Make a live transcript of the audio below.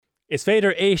Is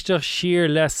féidir éisteach siar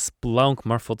le splanc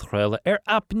mar fud chréile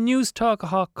app Newstalk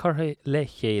ath curtha le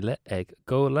chéile ag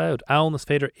Go Loud. Ann is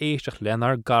féidir éisteach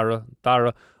lenar gara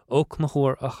dara óg na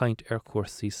chóir a chaint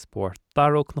cuasaí sport.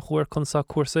 Dar óg na chóir chunsa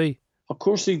cuasaí? A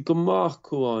cuasaí gomach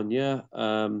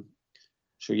cuáin,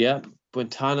 sure,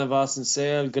 buintana bhas an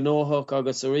saoil gnóthach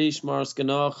agus arís mars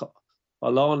gnách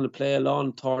a lán le play a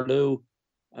lán tarlú.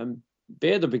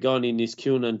 Beidir beganí níos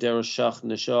ciúna an deire seach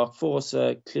na seach fós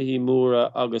cluichí múra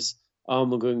agus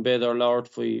going beidir láirt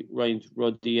faoi roint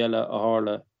rudí eile a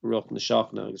hála ruch na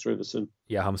seachna agus rivesun.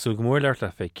 Ja, ham sú gomór leir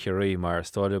le fé curí mar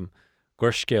stádium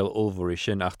gurscéil óhúí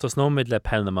sin ach tos nóid le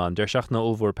Pelnaman. Deir seach na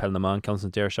óhúr Pelnaman can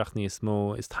san deir seach níos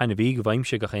mó is tainna bhí go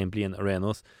bhaimse go chéim blion a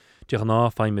rénos. Deach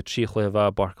ná fáim me trí chuh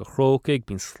barca chrócaig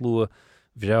bín slua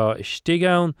bhrá is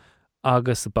stigán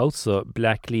agus bása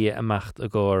blacklí amacht a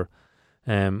ggur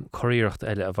choíirecht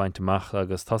eile a bhaint amach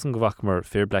agus tá an gohhaach mar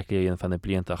fear blacklíon fanna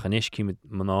blianta a chanis cí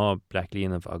maná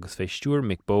blacklíanamh agus fé stúr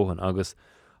Mick Bohan agus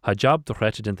ha job do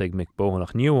chreitidint ag Mick Bohan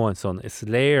ach níomháin son is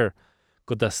léir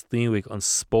go da sníomhaigh an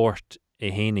sport é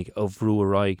hénig a bhrú a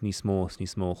raig níos mó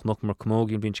noch mar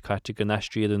commógin bín caite go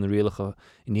nastríad an rialacha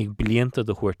in ag blianta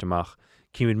do chuirt amach.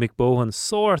 Cíimid Mick Bohan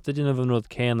sort a duine bh rud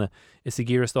céine is i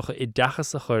ggéiristocha i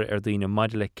dachas a chur daoine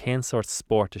maidir le cén sort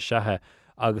sport a sethe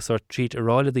agus sort tríd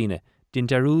aráile daoine. Din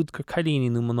darúd gur cailíní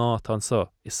nó maná tan sa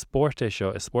is sport é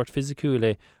seo is sport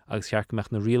fisiciúla agus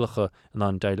chearcamach na rialacha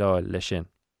an daileáil lei sin.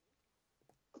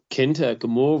 Cinnte go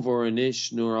mórmhór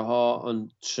inis nuair a há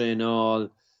an tréáil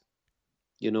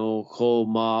cho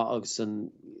má agus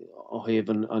an óhéamh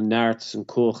an neart an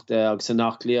cuachta agus an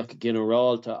nachlíoch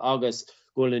generálta agus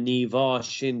gohfuil an níomhá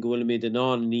sin gohfuil méid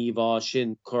an níomhá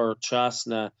sin chur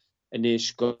trasna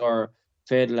inis gur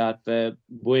féidir leat bheith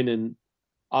buinean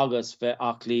agus bheith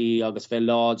aclaí agus bheith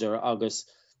láidir agus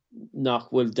nach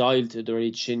bhfuil dailte do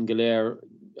réad sin go léir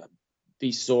bhí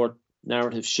sort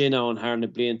narrative sin an thar na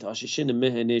blianta a sé sin a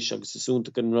mithe inis agus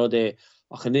asúnta an rud é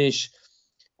ach inis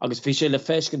agus bhí sé le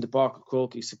feiscin de barca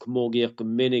crócaigh sa commógaíoch go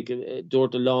minic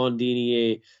dúirt a lán daoine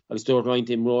é agus dúirt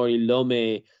roiint imróirí lom é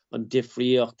an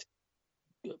difríocht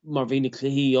mar bhí na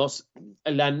cluichí os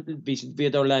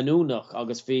bhí ar leanúnach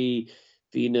agus bhí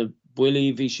na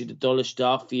builí bhí si de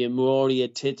dolisteach bhí imróirí a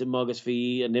titim agus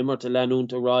bhí an immert a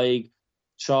leanúnta raig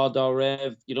trá dá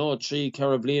raibh trí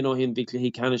ceithre bliain ó hin bhí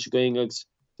cluichí canis going agus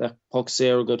bheith poc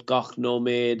séir go gach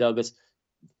nóméid agus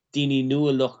daoine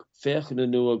nua luch féchanna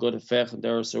nua go a féchan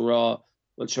ar sa rá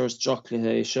bhfuil seir droch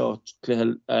cluiche é seo cluiche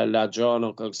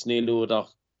ledránach agus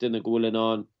snílúach duine gúilin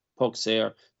an poc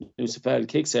séir nó sa fel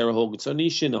kick séir a thugad so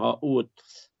ní sin a úd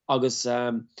agus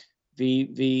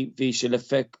bhí se le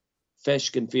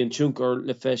feiscin bhí an túncar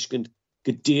le feiscin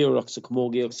go díreach sa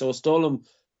commógaíoch so stólam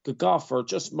go gafar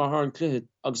just mar an cluiche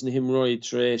agus na himróí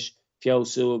tréis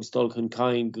fiosú agus dul chun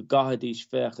cain go gahadís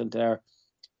fechant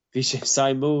bhí sé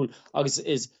saimúil agus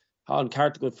is an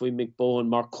ceart go faoi Mick Bohan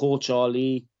mar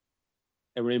cóteálaí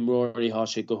ar imróirí há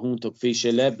sé go húntaach bhí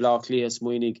sé le blachlí a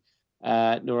smuoinnig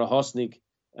nuair a hosnig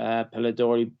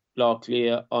peladóirí blachlí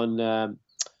an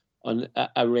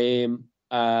a réim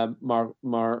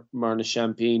mar na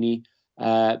champéine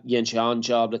dhéan sé an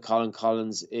job le Colm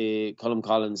Collins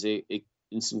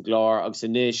in san glár agus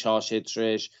inis há sé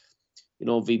tréis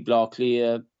bhí blachlí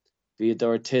bhí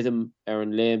dúir titim ar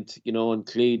an léimt an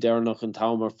clí dearnach an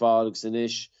tamar fáil agus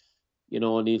inis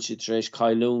an íl si tréis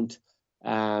cailúnt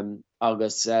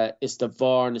agus is de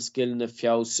bhar na skillna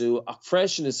fiosú ach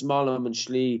freisin is málam an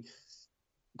slí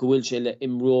gohfuil sé le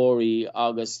imróirí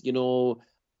agus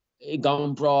I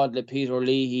gan brad le Peter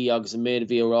Leahy agus an méid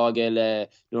bhí aráge le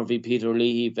nor bhí Peter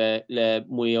Leahy bheith le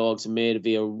muo agus an méid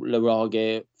bhí le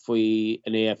ráge faoi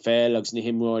an AFL agus na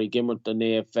himróirí gimmert an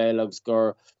AFL agus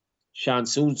gur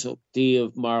seansúnta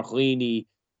díobh mar chuoine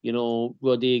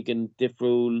rudí an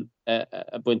difriúil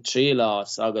a buint trí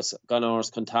lás agus gan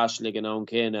áras contáislig an an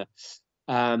céine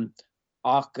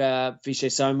ach bhí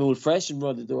sé saimúil freisin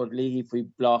rud a dúirt Leahy faoi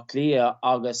blachlí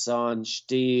agus an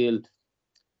stíl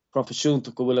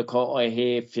profisiúnta go bhfuil a hé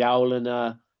fiálanna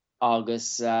agus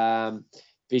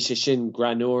bhí sé sin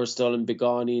granúir stal an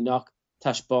beáí nach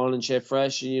taisbálan sé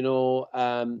freisin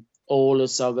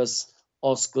ólas agus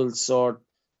oscail sort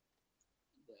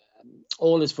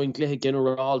ólas faoin cluiche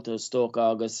generálta stocha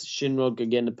agus sinrod go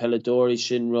gin na peladóirí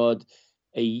sinrod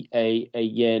a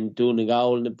dhéan dúna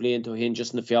gáil na blianta ó hin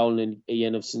just na fiálan a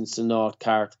dhéanamh san áit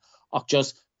ceart ach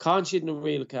just cá siad na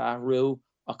rialcha a riú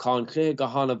a cá cluiche go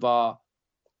hána bá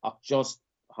ach just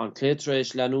han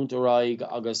clétréis leanúnta raig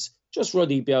agus just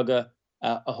rudí beaga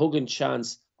a thugann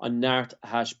chance an neart a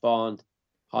haisbánd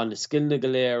han na skillna go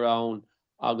léir ann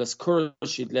agus cur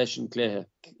siad leis an cluiche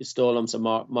is tólam sa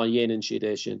má dhéanann siad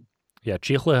é sin. Ja,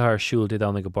 tríoch le haar siúil dé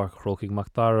anna go bar chrócaigh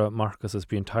mac dara Marcus is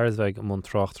bíon tairsbheith am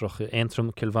troch entrum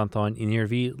kilvantáin iníor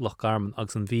bhí lech garman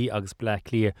agus an bhí agus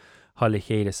Black lia hála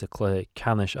chéile sa chlé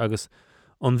canis agus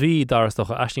an bhí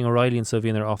darstocha Aisling O'Reilly sa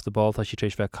bhíonar off the ball tá si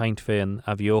trééis bheith caiint féin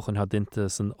a bhíochan ha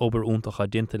dinte san oberúntacha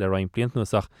dinte le rain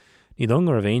bliantnúsach ní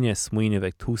dongar a bhéine smuoine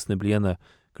bheith túsna bliana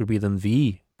gur bíad an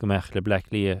bhí gombeach le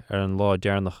Black lia an lá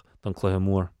dearnach don chluthe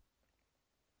mór.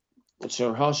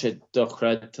 Sure há sé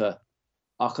dochreidte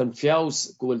ach an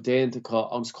fiaus gohfuil déanta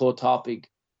ans cótápig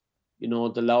de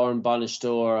leabhar an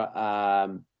banisteoir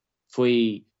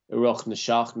faoi ireach na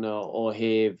seachna ó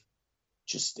thaobh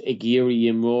just ag géirí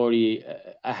imróirí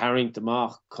a haingt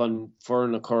amach chun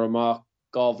fearna chur amach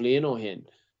gá bhliain ó hin.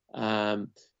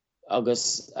 Agus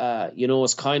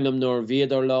is cainlam nuair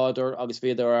bhéidir láidir agus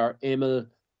bhéidir ar imil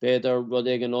beidir rud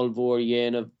ag an olmhór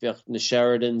dhéanamh bheocht na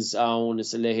Sheridans ann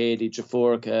is a lehéadí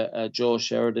trafórcha Joe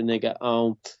Sheridan ag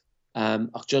ann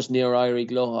ach just níor éirí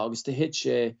glotha agus de hit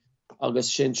sé agus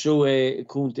sin trú é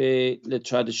cúnta le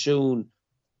tradiisiún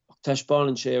ach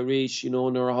teispálann sé a rís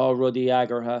nuair a há rudí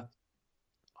agartha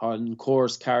an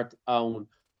córas ceart ann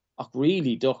ach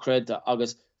rilí dochreidte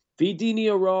agus bhí daoine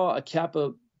a rá a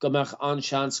ceappa gombeach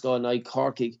anseanscá na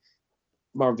Corcaigh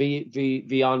mar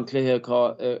bhí an cluthe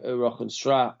ireach an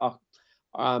srá ach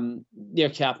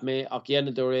níor ceap mé ach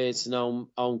dhéanaidir é san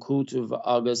an cútamh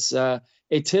agus é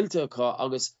tiltte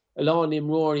agus Elan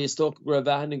imróirí is sto ra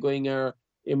bheithna going ar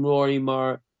imróirí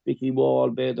mar Vicky Wall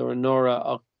beidir an nora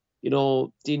ach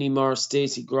daoine mar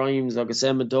Stacey Grimes agus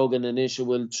Emma Duggan in isise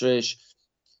bhfuil tris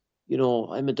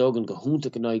Emma Duggan go húnta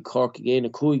go naid Corcaigh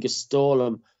géana chuig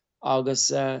stólam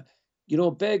agus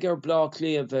beg ar blá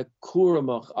clia bheith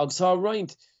cuaramach agus tá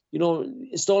roint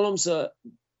stólamsa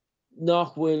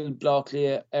nach bhfuil blá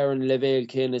clia ar an levéil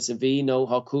céine sa bhí nó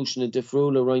há cúisina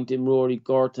defriúla roint imróirí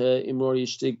gorta imróirí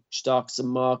stiach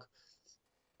amach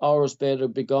áras beidir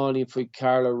begáí faoi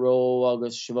Carla Rowe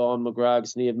agus Siobhan McGrath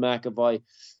agus Niamh McAvoy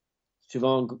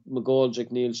Siobhan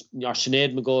McGoldrick Níl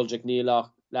Sinead McGoldrick Níl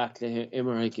leat le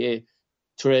imirthe é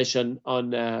tar éis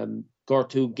an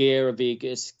gortú géir a bhí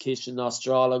is cis an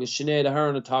Austrráil agus Sinead a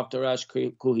thurna taptar eis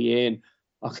cuaigh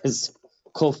agus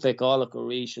cófeiceála go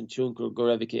rís an túncar go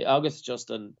raibh agus just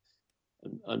an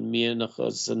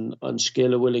mianachas an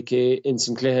scile bhfuil in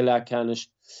san cluthe le canis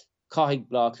caiigh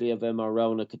blachlí a bheith mar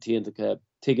rana go tíontacha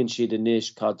tuigann siad inis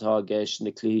cadtá gceis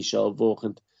na clí seo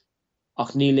bhóchant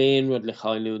ach ní léon rud le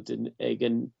chailút ag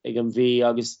an bhí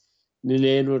agus ní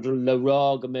léon rud le rá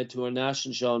go méid tú ar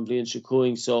nasin seo an bblion se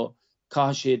cuaing so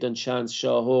cai siad an seans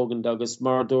seo thógant agus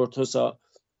mar dúir tusa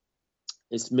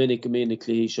is minic go mí na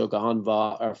clí seo go hanmha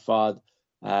ar fad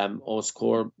os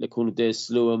cór le cúna dé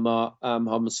slua má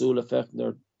ha masúla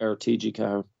fechtnar ar TG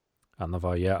Car. Anna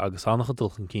bhá agus annach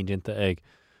dulchan cínta ag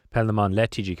Pelnaman le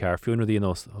TG Car fiúnar dí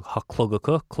nó ha clog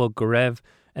go raibh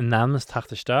an námas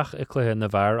tataisteach i chluthe na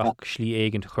bhar ach slí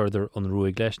éigeant chuidir an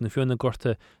ruúig leis na fiúna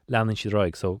gorta leanann siad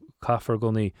roiig so caafar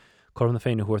gonaí chum na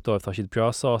féinna thuirtáibh tá siad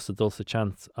breásá a dul sa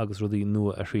chant agus rudí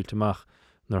nua a shríilteach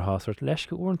nar hásart leis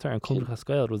go uairtar an chundracha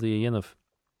scail rudí a dhéanamh.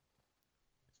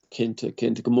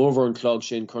 Cinnte go mórmhór an clog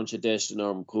sin chun sé deist an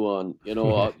arm cuaán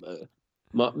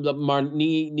mar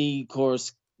ní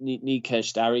córas ní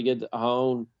ceist airigid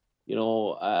ann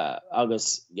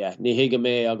agus ní hiige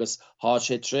mé agus há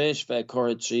sé tréis bheith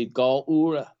choid tríd gá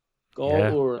uair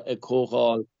ag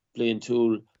cóáil blion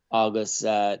túl agus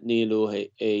nílú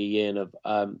é dhéanamh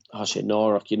há sé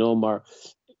nárach mar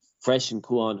freisin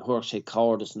cuaán thuir sé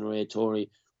cádas an réitóirí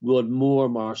rud mór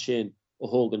mar sin ó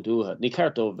thógan dúthe. Ní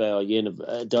ceart ó bheith a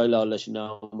dhéanamh dailá leis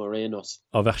ná mar réanos.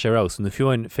 Á bheith sé rás na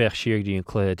fiúin féch siirdaí an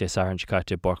clé de sairn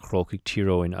caite bar chrócaigh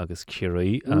tíróin agus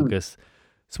ciaí agus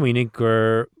smuoinnig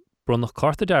gur brunach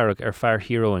carta dearach ar fear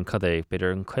híróin cad é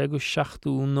beidir an 6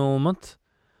 nómant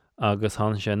agus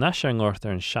han sé neis an gáirt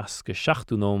ar an 6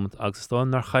 nómant agus tá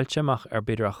nar chailteach ar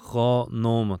beidir a 2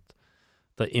 nómant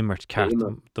de immert ceart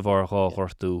de bhar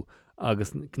gáirtú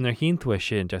agus nar chinú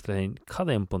sin de leon cad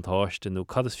é an buntáiste nó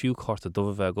cad is fiú carta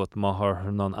dubh bheith go máth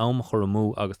ná am chur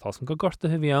mú agus tásan go gorta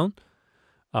a bhí ann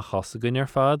a chasa gunn ar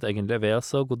fad ag an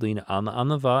levéalsa go dtíine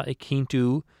anna bha ag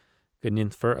cinú go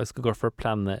ninfar as go gurfar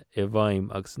planna I bhaim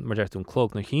agus mar deirtún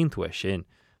clog na chinú sin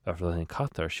ar an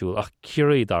catar siúil ach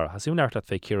cií dar hasú neart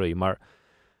fé cií mar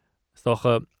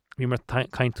stocha bhí mar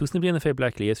caiin túsna blianana fé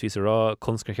Black Lias vís rá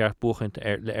conscra cheart buchaint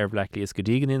le Black Lias go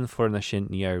dtíganin forna sin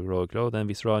ní ar rógló den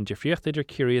vís rá an defriocht idir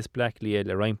curious Black Lia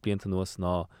le raim blianta nuas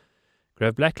ná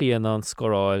greibh Black Lia ná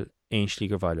scoráil einslí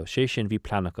gur bhaile sé sin bhí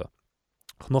planacha.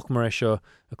 Chnoch mar seo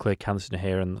a chuid Canis na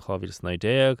Héireann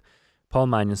 2019 Paul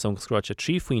Mannion son scráte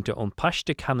trí faointe ón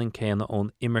paiste canan céanna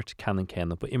ón immert canan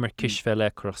céanna, ba immer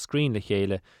kisfeile chuach scrín le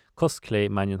chéile, cos clé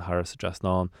Mannion Harris a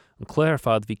drasnáin, an chléir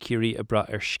fad bhí Curie a bra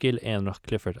skill éanrach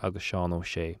Clifford agus Sean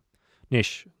O'Shea.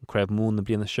 Nis, an creibh mún na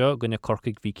bliana seo gonne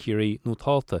corcaigh bhí Curie nó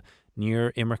talta,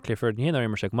 níor immer Clifford níonar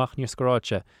immer seag mach níor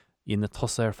scráte í na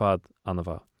tosa ar fad anna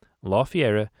bha. Lá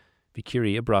fiéire, bhí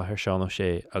Curie a brathir Sean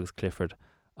O'Shea agus Clifford,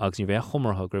 agus ní bheith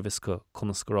chumartha gur bhisca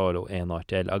chun scráil ó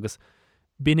éonáid agus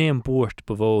bin é an búirt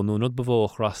bhó nó nud bhó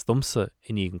chras domsa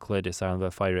in ígan cléidis ar an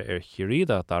bheith feire ar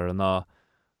chirída dar an ná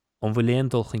an bhfuil léon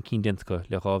dul chun cín dintcha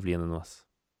le gábhlíon an was.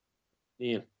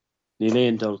 Níl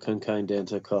léon dul chun cín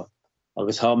dintcha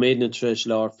agus há méid na tris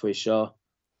leir faoi seo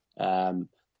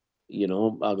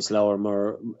agus leir mar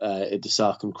i de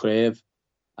sach an craibh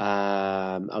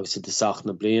agus i de sach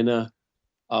na bliana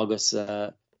agus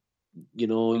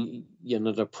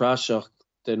dhéanamh a praseach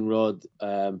den rud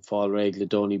fáil réig le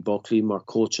Donny Buckley mar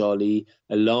coachálaí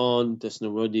a lán dus na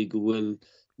rudaí go bhfuil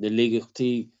na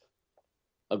ligachtaí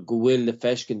a go bhfuil le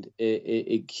feiscint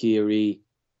i Curie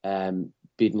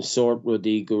bíd na sort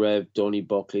rudaí go raibh Donny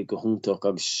Buckley go húntaach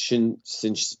agus sin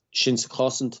sa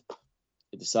chosint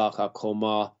i de sacha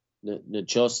comá na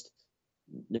just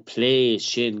na play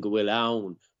sin go bhfuil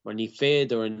ann mar ní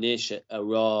féidir an níis a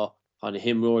rá an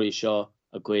himróí seo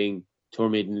a going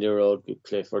tuairmid an liród go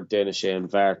Clifford déine sé an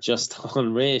bhar just an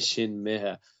rééis sin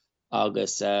mithe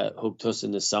agus thugtas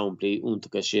in na samplaí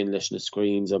úntacha sin leis na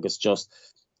screens agus just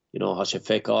há sé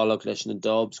feicáach leis na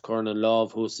dubs chun an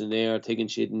lámh thus in air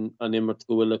tuigeann siad an immert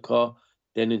go bhfuil acu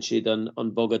déanann siad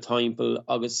an bogad timpeall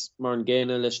agus mar an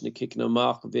ggéine leis na kicin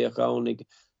amach a bhíoh annig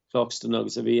Cloxton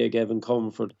agus a bhí ag Evan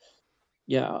Comfort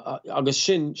agus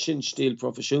sin stíl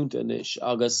profisiúnta inis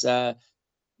agus há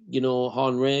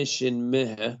an rééis sin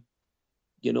mithe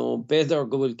beidir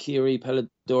go bhfuil Curie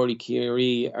Peladori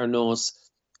Curie ar nós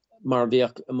mar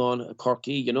bhíoh amán a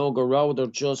Corky go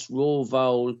ráidir just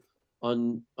róbháil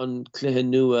an cluiche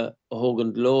nua a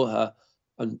thugan dlótha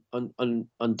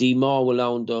an dímá bhfuil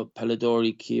ann do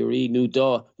Peladori Curie nó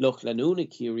dá luch leúna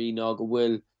Curie ná go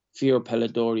bhfuil fear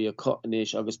Peladori a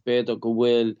cotanis agus beidir go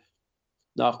bhfuil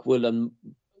nach bhfuil an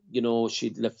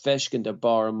siad le feiscint ar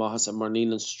bar maithas a mar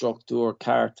níl an struchtúr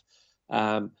ceart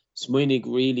smuoinnig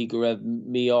really go raibh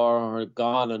míar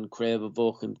gan an craibh a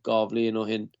bhuachan gábhlíon ó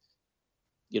hin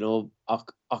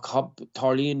ach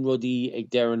tarlíonn rudaí ag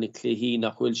deireadh na cluichí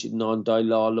nach bhfuil siad ná an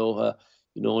dailá lótha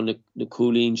na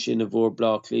coolín sin a bhór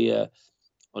blá clia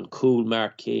an cool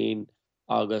Mark Kane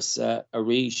agus a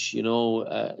ríis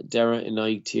deireadh in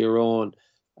ag tíorán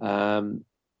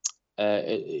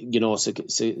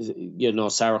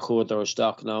Sarah Chód ar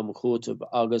isteach ná mo chóta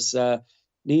agus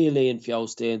níl éon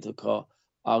fiostéanta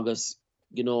agus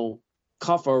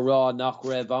caafar rá nach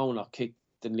raibh annach kick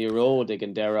den líród ag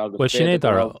an deire agus well sin é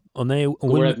dar an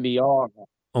raibh míár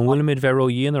an bhfuil mid bheith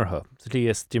dhéanartha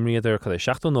líos dimríidir chu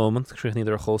 16 nómant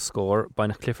chríochníidir a chó scór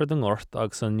bainna Clifford an ort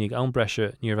agus an níag an breise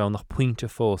níor bheith nach pointe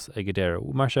fós ag go deire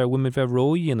mar sé bhfuil mid bheith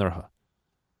dhéanartha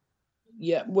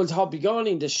well tá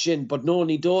beganin de sin but no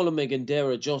ní dóla me an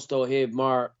deire just ó héh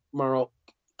mar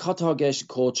catá geis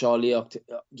coachálaíocht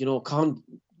can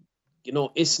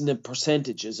is na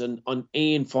percentages an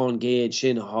éon fáin géad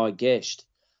sin a há geist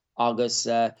agus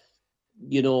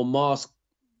más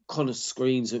chuna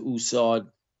screens a úsáid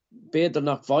beidir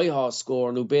nach bhaithá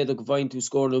scór nó beidir go bhain tú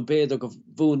scór nó beidir go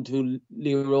bhún tú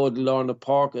líród lána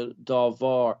parka dá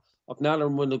bhar ach nálar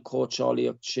muna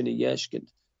coachálaíocht sin a dhéiscint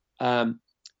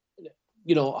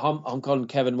han chun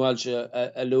Kevin Welch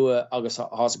a lua agus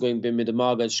has going bin mid a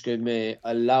magad scríb mé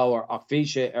a leabhar ach bhí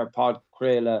sé ar pád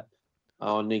créile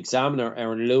an examiner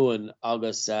ar an luan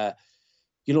agus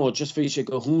just bhí sé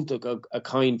go húntaach a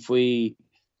cain faoi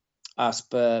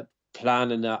aspa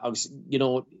planan agus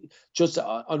just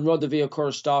an rud a bhí a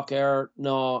chur staach ar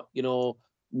ná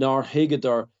nar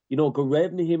higadar go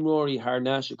raibh na himróí thar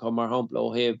neise chu mar hampla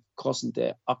ó héh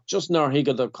cosanta ach just nar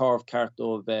higadar carb ceart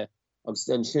ó bheith agus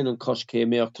den sin an cos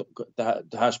céimeocht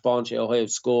de heispáinte ó héh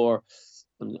scór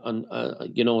an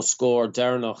scór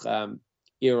dearnach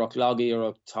iarach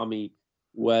lagaíarach Tommy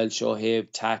Welsh ó héh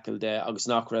tackle de agus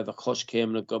nach raibh a cos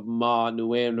céimna go má nó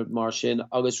éonrad mar sin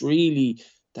agus really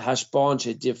de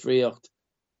heispáinte difriocht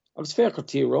agus féchar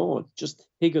tíírán just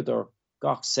higadar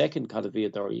gach second cad a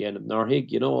bhíadar dhéanam nar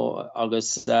hiig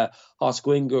agus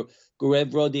hascuin go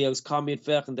raibh rudaí agus camiad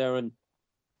fechan there an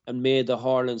méid a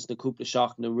Harlands na cúpla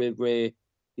seach na rih ré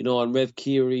an raibh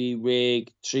Curie réig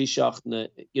trí seach na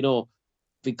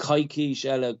bhí caiicís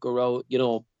eile go rá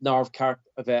nárbh ceart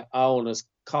a bheith ann as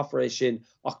caafar sin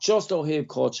ach just ó héh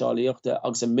coachálaíochta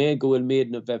agus a mé go bhfuil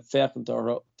méid na bheith fechan ar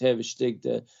taobh stig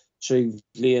de trí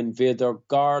bblion bhéidir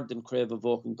gard an craibh a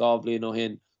bhuachan gábhlíon ó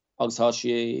hin agus tá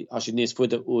sé níos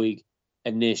fuide uig a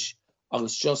níis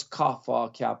agus just cafa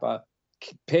ceapa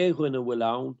péhuiine bhfuil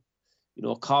ann,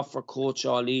 cafa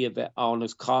coacháilí a bheith ann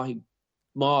agus caithigh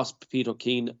más Peter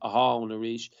Keane a háin a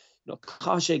ríis,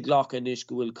 cá sé ghlach a níis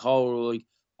go bhfuil cáróig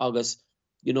agus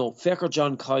fechar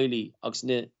John Kiley agus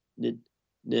na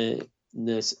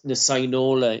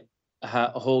sainóla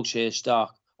a thóg sé isteach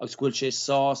agus bhfuil sé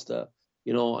sásta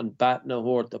an bat na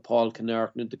hort a Paul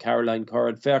Kinnerk nu de Caroline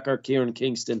Curran fechar Kieran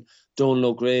Kingston Don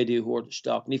O'Grady hort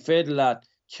isteach ní féidir leat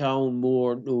ceann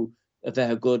mór nó a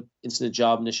bheith a good ins na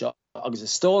job na seo agus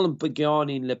is stólan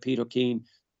begáín le Peter Keane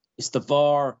is de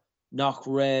bhar nach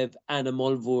raibh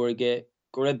animalmhórige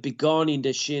go raibh begáín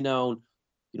de sin ann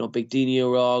big Dini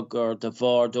Rog or the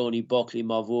VAR Donny Buckley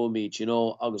ma vomid,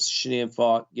 agus sinnéan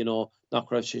fá, nach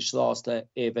raibh sé slásta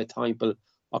bheith timppel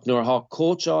ach nuair ha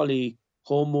coacháilí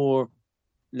chomór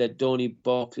le Donny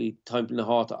Buckley timppel na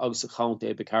háta agus a count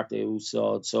be cart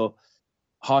úsáid, so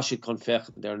há siad chun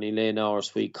fechan ar ní léon áras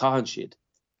faoi caihan siad.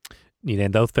 Ní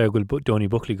léon dá fear goil Donny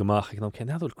Buckley gomach ag cé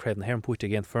nadúil creibh na hhéir puite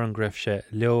géan fer an greibh sé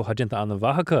leo hadinta an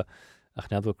bhacha ach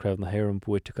nadúil creibh na hhéir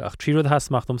puite ach tríad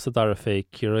hasmacht sa dar a fé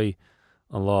cirí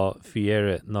an lá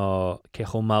fiére ná ce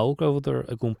chomáil grabhaidir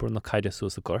a gúmpar na caiide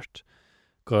suas a gort,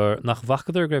 gur nach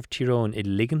bhachadidir greibh tíróin i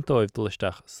ligandóibh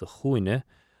dulaisteach sa chuoine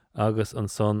agus an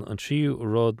son an tríú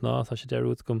rád ná tá sé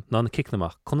deirút gom ná na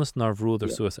kicnamach conas nar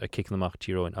bhrúidir suas a kicnamach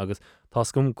tíróin agus tá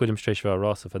gom cuilim strééis bheith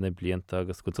rás a fanna blianta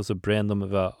agus go tusa brandam a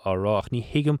bheith áráach ní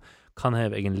hiigem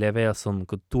canhéibh ag an levéil son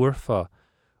go dúrfa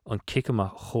an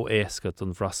kicamach cho éascat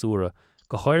an bhrasúra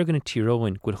go háir gan na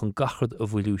tíróin goil chun gachrad a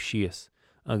bhfuilú sios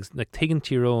agus na tegan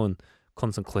tíróin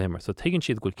chun san cléimar, so tegann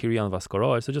siad goil cirí an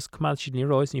bhascaráil, so just cumad siad ní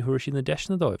ráis ní thuair siad na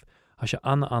deisna dóibh. Tá sé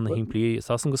anna himplaí, is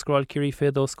as an go scráil cirí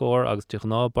fédó scóir agus tuach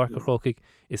ná barca chrócaigh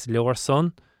is leor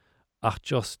son ach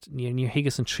just ní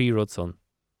higus an tríród son.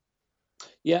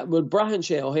 Yeah, well brahan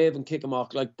sé ó héh an kick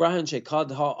amach, like brahan sé cad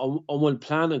bhfuil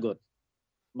plan agad.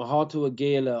 Ma há tú a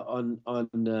géile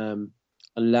an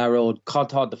leród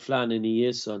cadtá de flean in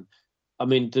is an. I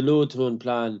mean, de lo tú an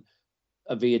plan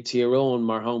a bhí tíróin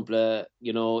mar hapla,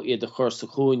 iad a chur sa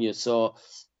chúine, so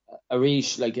a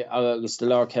ríis like agus de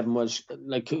lár Kevin Welsh,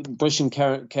 like brisin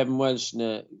Kevin Welsh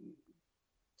na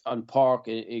an park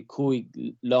I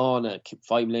cúig lána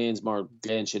 5 lanes mar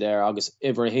gléin siad agus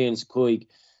iver héin sa cúig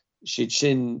siad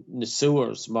sin na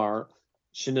sewers mar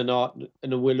sin in a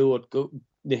bhfuilúd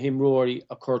na himróirí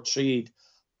a chur tríd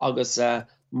agus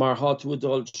mar há tú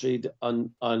adul tríd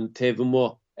an taobh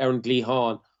mo an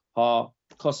glíháin há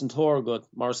cosantóir god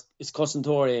mar is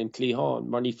cosantóir an clíháin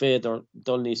mar ní féidir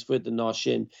dul níos fuide ná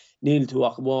sin níl tú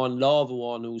ach bháin lámh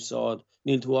bháin úsáid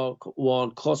níl tú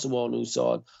bháin cos bháin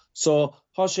úsáid, so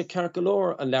há sé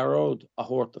cearcolóir an leród a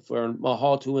thuirta fuair má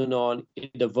há tú inán I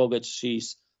de bhogad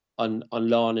síos an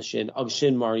lána sin agus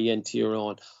sin mar dhéon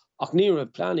tíorán ach ní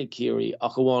raibh planning cíirí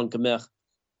ach bháin go mbeadh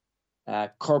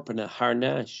corpanna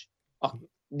thnáis ach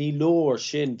ní leor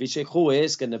sin bhí sé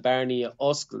chomh na bearnaí a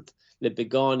oscailt le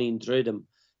begáín dridum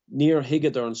níor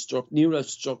hiigad ar an ní raibh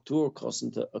struchtúr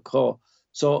cosanta a cá,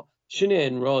 so sin é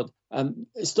an rud.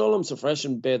 Is dólam sa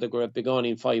freisin beidir go raibh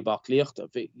begáín feibach líochta,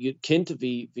 cinnte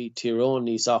bhí tíróin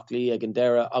níos ach lí ag an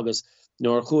deire agus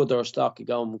nóir chuadar staach I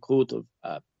gam chuútamh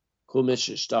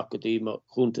chumise staach go dtí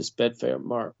chuúntas Bedfair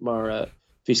mar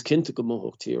bhís cinnte go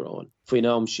móthach tíróin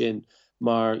faoin am sin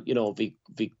mar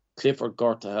bhí cliffar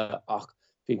gortathe ach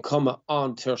bhín cuma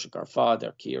an tuirseach ar fád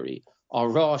ar cíirí á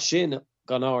rá sin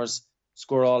gan áras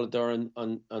scoráladar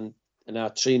an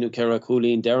tríú ceire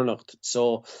cúlín deirnacht,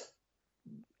 so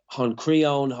han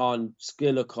creán han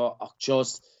skillcha ach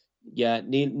just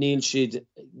níl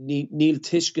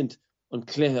tiiscint an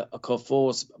cluthe a có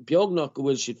fós beagnach go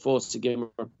bhfuil siad fós a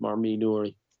gimar mar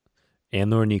míúirí.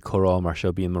 Éonúir ní chorá mar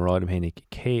seo bíon marráidm hénig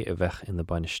cé a bheith in na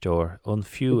bainisteoir an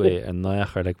fiú é an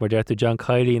náachar le mar deirú John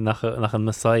Kiley nach an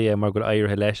Messiah mar gur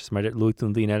éirithe leis mar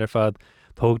luún daoine ar fad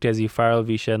tóg déí fearil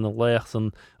bhí sé na léach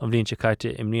an bhíonn se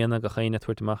caiite imlíana go chéine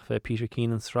tuairteach fé Peter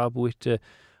Keane an srábúite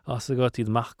as a gátíad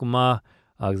mach go má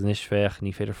agus níos féach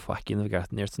ní féidir facin a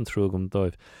bhgart níir san trúgam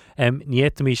dóibh.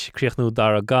 Níiad mís críochnú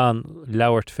dar a gan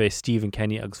leabhart fé Stephen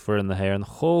Kenny agus fuair in na héir an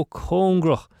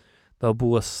cóngroch dá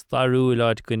bu a starú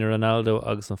leid goine Ronaldo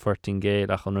agus an 14 géad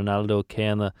ach an Ronaldo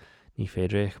céna ní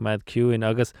féidir éich meid ciúin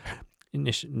agus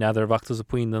neidir bhachttas a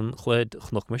puoin an chluid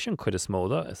chnoch mis an chuid is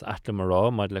móda is atla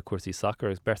marrá maid le cuasaí soccer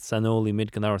agus Bert Sanoli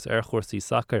mid gan áras ar chuasaí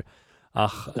soccer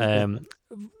ach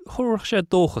thuach sé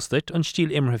dóchastit an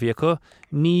stíl imre bhíocha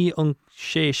ní an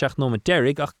sé seach nó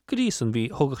deirigh ach grísan bhí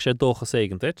thugach sé dóchas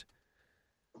éigentit.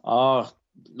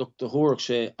 Look de thuach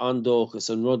sé andóchas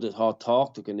an rud há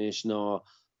táachta gan is ná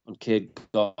an cé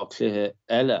gá cluthe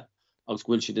eile agus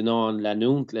bhfuil si den an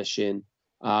leúnt le sin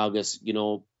agus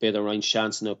beidir rein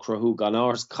seansan a crothú gan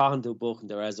áras canú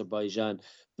buchan ar Azerbaijan.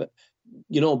 But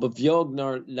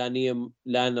bheagnar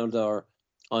leanadar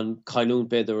an caiún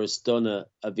beidir is donna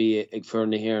a bhí ag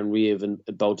fearna hir an riamh an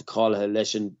about cáilethe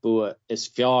leis an bua is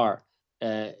fear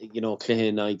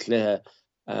cluiche na cluiche.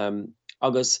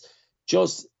 Agus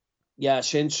just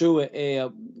sin true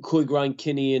chuig rein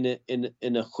cinine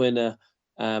ina chuine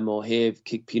ó héamh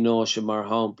cic Pinóise mar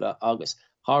hampla agus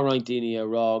há rein daoine a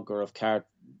rá gur of ceart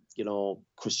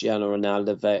Cristiano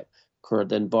Ronaldo bheith chur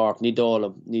den bark ní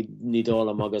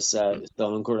dólam agus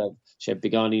don an gur sé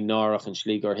beganí nárach an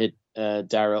slí gur hit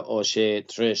dara ó sé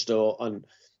tristó an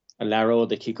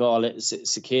leróda ciáile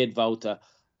sa céad bhauta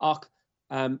ach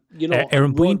an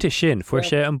buinte sin fuair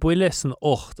sé an buile san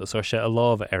 8 as sé a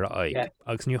lábh ar aig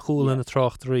agus ní chúlan na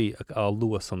tráchtarí ag á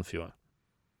luas san fiúin.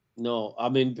 No, I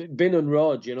mean bin an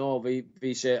rod,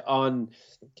 vi sé an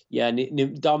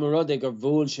dam rod gur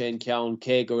bhúil sé an ceann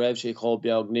cé go raibh sé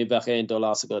chobeag ní bheith éon dó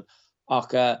las agad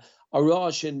ach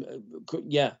ará sin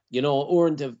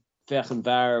uanta fechan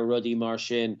bhar rudí mar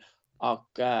sin ach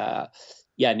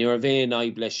ní a bhéin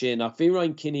aible sin ach bhí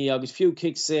rein cinine agus fiú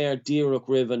kick sé díreach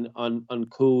rivan an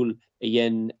cool a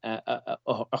dhéen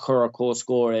a chur a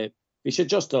cóscóre. Bhí sé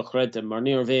just a chredim mar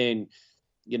ní a bhéin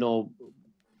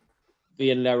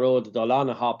bhí an leród dá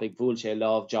lena hapig bhúil sé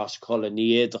láh Josh Cullen ní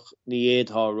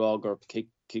éadthá rágur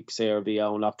kick sé bhí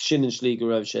ann ach sin an slí go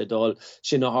raibh sé dul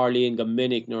sin a Harlíonn go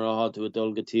minic nuair a háú a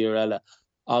dul go tír eile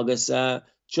agus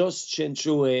just sin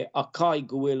trú a cai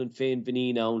go bhfuil an féin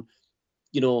bhín ann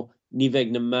ní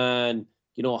bheith na man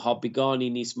há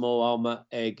beganí níos mó ama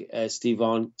ag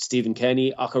Stephen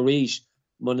Kenny ach a ríis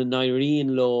man na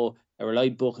nairíon lo ar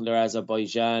leid buchan ar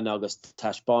Azerbaijan agus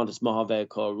taisbánas má bheith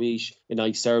có ríis in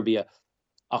ag Serbia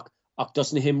ach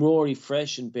dus na himróí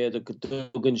freisin beidir go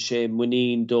dugan sé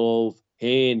muín dómh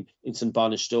héin in san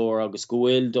banistóir agus go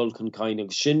bhfuil dul chun cain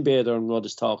agus sin beidir an rud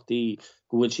is táchtaí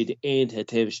go bhfuil siad aonthe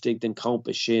taobhstig den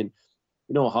campa sin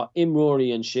há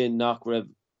imróí an sin nach raibh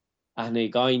ana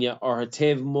gaiine ar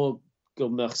taobh mó go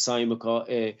meach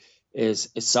saimecha is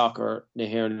soccer na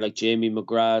hairan like Jamie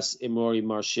McGrath imróí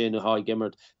mar sin a há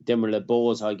gimmert dimmer le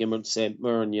bós há gimmert St.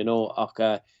 Mirren ach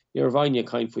ar bhaine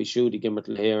cain faoi siúd I gimmert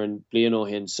le hairan blian ó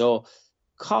hin so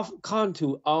can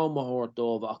tú ámthóir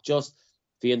dómh ach just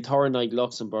bhí an Tornaid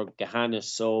Luxembourg go hanis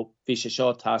so bhí sé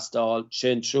seo tastáil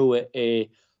sin trúe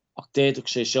ach déadach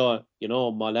sé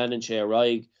seo má lenan sé a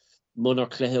raig munar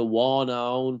cluiche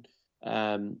bháin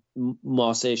ann má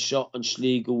sé seo an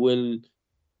slí go bhfuil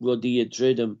rudí a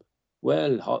ddridum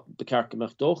well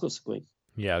becercaach dóchas goin.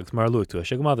 Ja, agus mar luú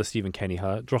sé go mád Stephen Kenny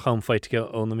ha droch an feitige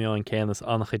ó na meáin céannas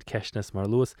annachid ceisnas mar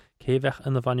luas céhheith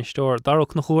in na bhainisteir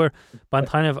darach na chuair ban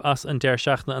tainmh as an deir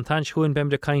seachna an tain chuin bem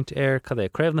de caint cad é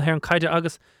craibh na hir an caide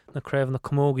agus na craibh na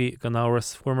commógaí gan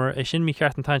áras fuair é sin mí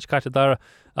ceart an taint caite dara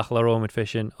ach leróid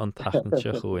fisin an tatan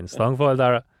se chuin. Slangháil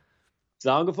dara.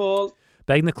 Slangafáil.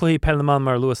 Beg na clúí Pelnaman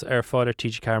mar luas ar fáidir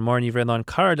TG Car marní bhrean an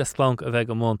card a slánk a bheith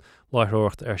go mún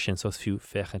láithrócht ar sin sos fiú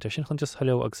fechant. Ar sin chun just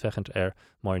heileo agus fechant ar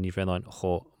marní bhrean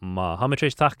cho má.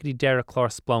 Hamitrééis tachgadí deire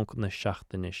chlár splánk na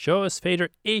seachtainna seo is féidir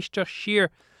éisteach siar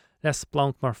le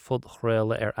splánk mar fud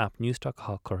chréile ar app Newstalk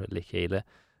há chur le chéile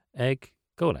ag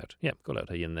Go-Loud. Yeah, Go-Loud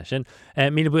a dhéanana sin.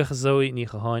 Míle buchas Zoe ní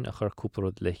chaáin a chur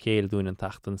cúplarúd le chéile dún an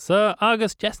tachtan. Sa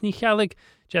agus Jess ní chealaigh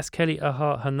Jess Kelly a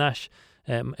hanáis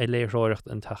léiróirecht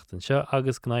an tachtan seo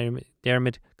agus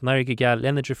dermid gnéir go geall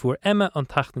lenaidir fuair Emma an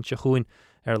tachtan se chuin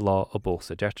ar lá a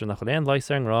bósa. Deirtar nach léon leis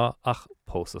an rá ach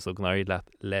pósa so gnéir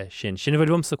le sin. Sinna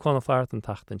bhfuil rumsa chuána fleart an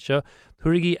tachtan seo.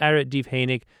 Thuirigí ar díomh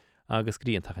hénig agus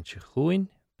grí an tachtan se chuin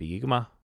bí go maith.